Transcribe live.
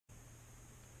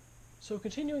So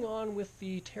continuing on with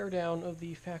the teardown of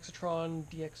the Faxitron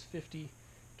DX-50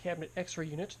 cabinet X-ray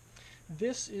unit,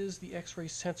 this is the X-ray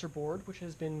sensor board which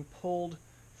has been pulled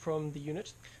from the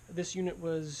unit. This unit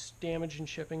was damaged in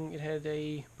shipping. It had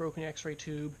a broken X-ray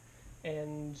tube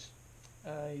and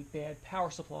a bad power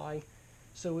supply,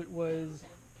 so it was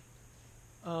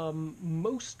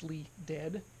mostly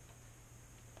dead.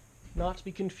 Not to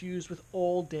be confused with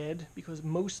all dead, because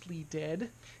mostly dead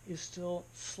is still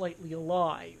slightly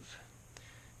alive.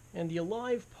 And the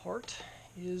alive part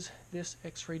is this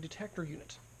X-ray detector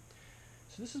unit.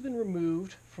 So this has been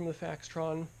removed from the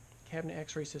Faxitron cabinet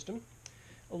X-ray system,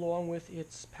 along with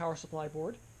its power supply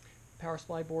board. The power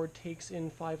supply board takes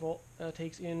in 5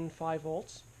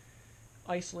 volts,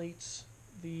 isolates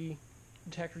the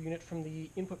detector unit from the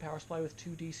input power supply with 2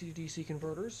 DC to DC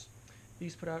converters.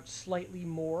 These put out slightly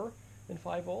more than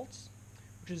 5 volts,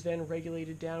 which is then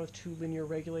regulated down with 2 linear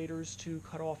regulators to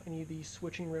cut off any of the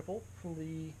switching ripple from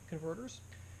the converters.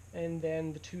 And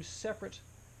then the 2 separate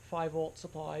 5 volt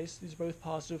supplies, these are both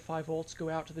positive 5 volts, go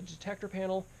out to the detector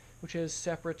panel, which has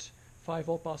separate 5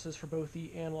 volt buses for both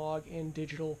the analog and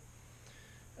digital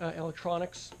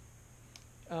electronics.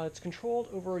 It's controlled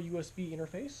over a USB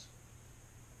interface.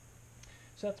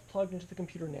 So that's plugged into the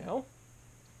computer now.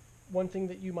 One thing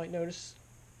that you might notice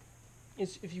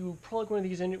is if you plug one of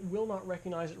these in, it will not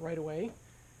recognize it right away.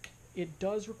 It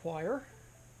does require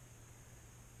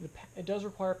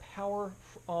power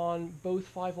on both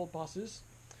 5 volt buses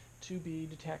to be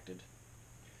detected.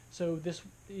 So this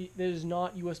is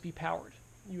not USB powered.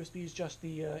 USB is just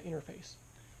the interface.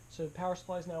 So the power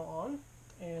supply is now on,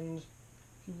 and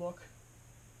if you look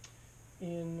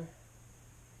in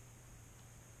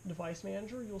Device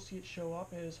Manager, you'll see it show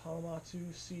up as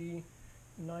Hamamatsu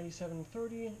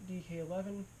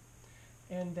C9730DK-11,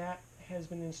 and that has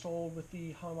been installed with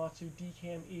the Hamamatsu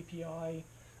DCAM API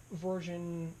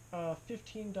version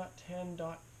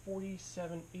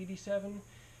 15.10.4787.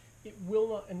 It will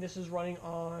not, and this is running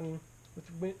on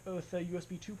with a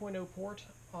USB 2.0 port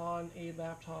on a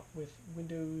laptop with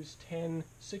Windows 10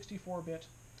 64-bit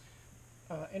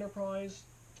Enterprise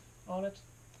on it.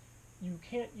 You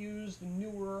can't use the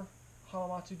newer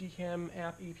Hamamatsu DCAM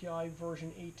app API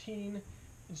version 18.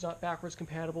 It's not backwards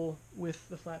compatible with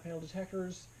the flat panel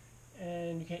detectors,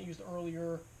 and you can't use the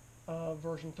earlier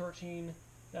version 13.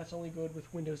 That's only good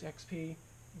with Windows XP,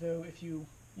 though if you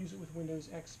use it with Windows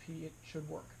XP it should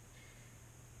work.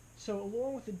 So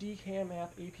along with the DCAM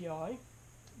app API,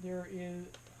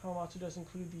 Hamamatsu does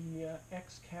include the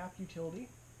XCAP utility,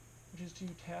 which is to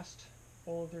test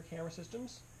all of their camera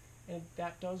systems, and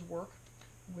that does work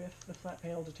with the flat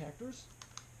panel detectors.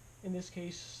 In this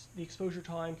case, the exposure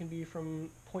time can be from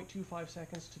 0.25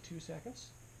 seconds to 2 seconds.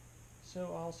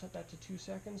 So I'll set that to 2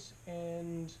 seconds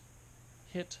and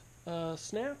hit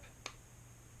snap,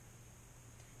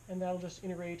 and that'll just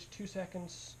integrate 2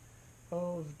 seconds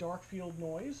of dark field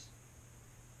noise.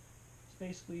 It's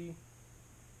basically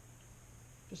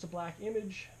just a black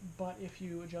image, but if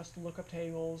you adjust the lookup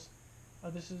tables,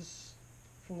 this is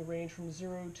from the range from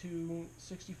 0 to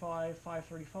 65,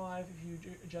 535. If you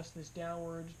adjust this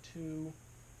downward to,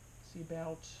 see,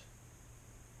 about,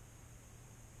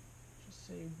 just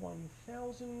say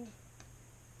 1000,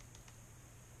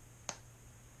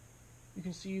 you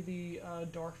can see the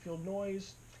dark field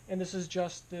noise, and this is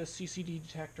just the CCD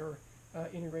detector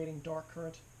integrating dark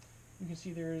current. You can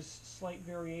see there's slight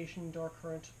variation in dark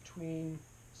current between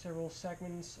several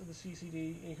segments of the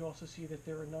CCD, and you can also see that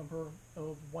there are a number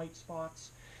of white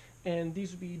spots, and these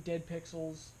would be dead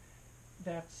pixels.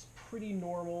 That's pretty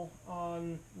normal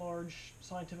on large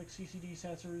scientific CCD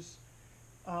sensors.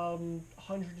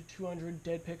 100 to 200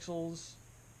 dead pixels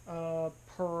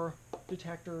per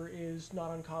detector is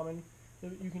not uncommon.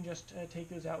 You can just take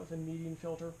those out with a median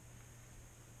filter.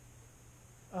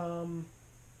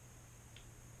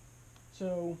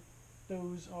 So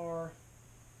those are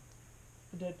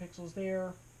the dead pixels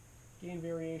there, gain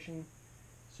variation.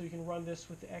 So you can run this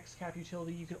with the XCAP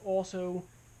utility. You can also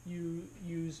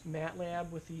use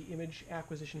MATLAB with the image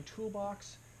acquisition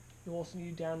toolbox. You'll also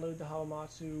need to download the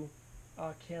Hamamatsu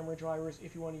camera drivers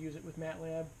if you want to use it with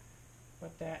MATLAB,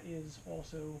 but that is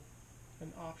also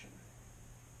an option.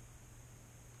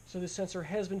 So this sensor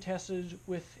has been tested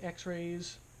with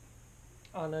X-rays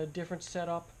on a different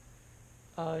setup.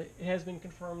 It has been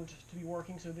confirmed to be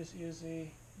working, so this is a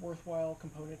worthwhile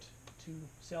component to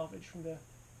salvage from the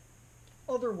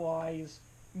otherwise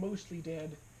mostly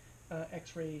dead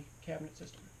X-ray cabinet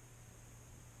system.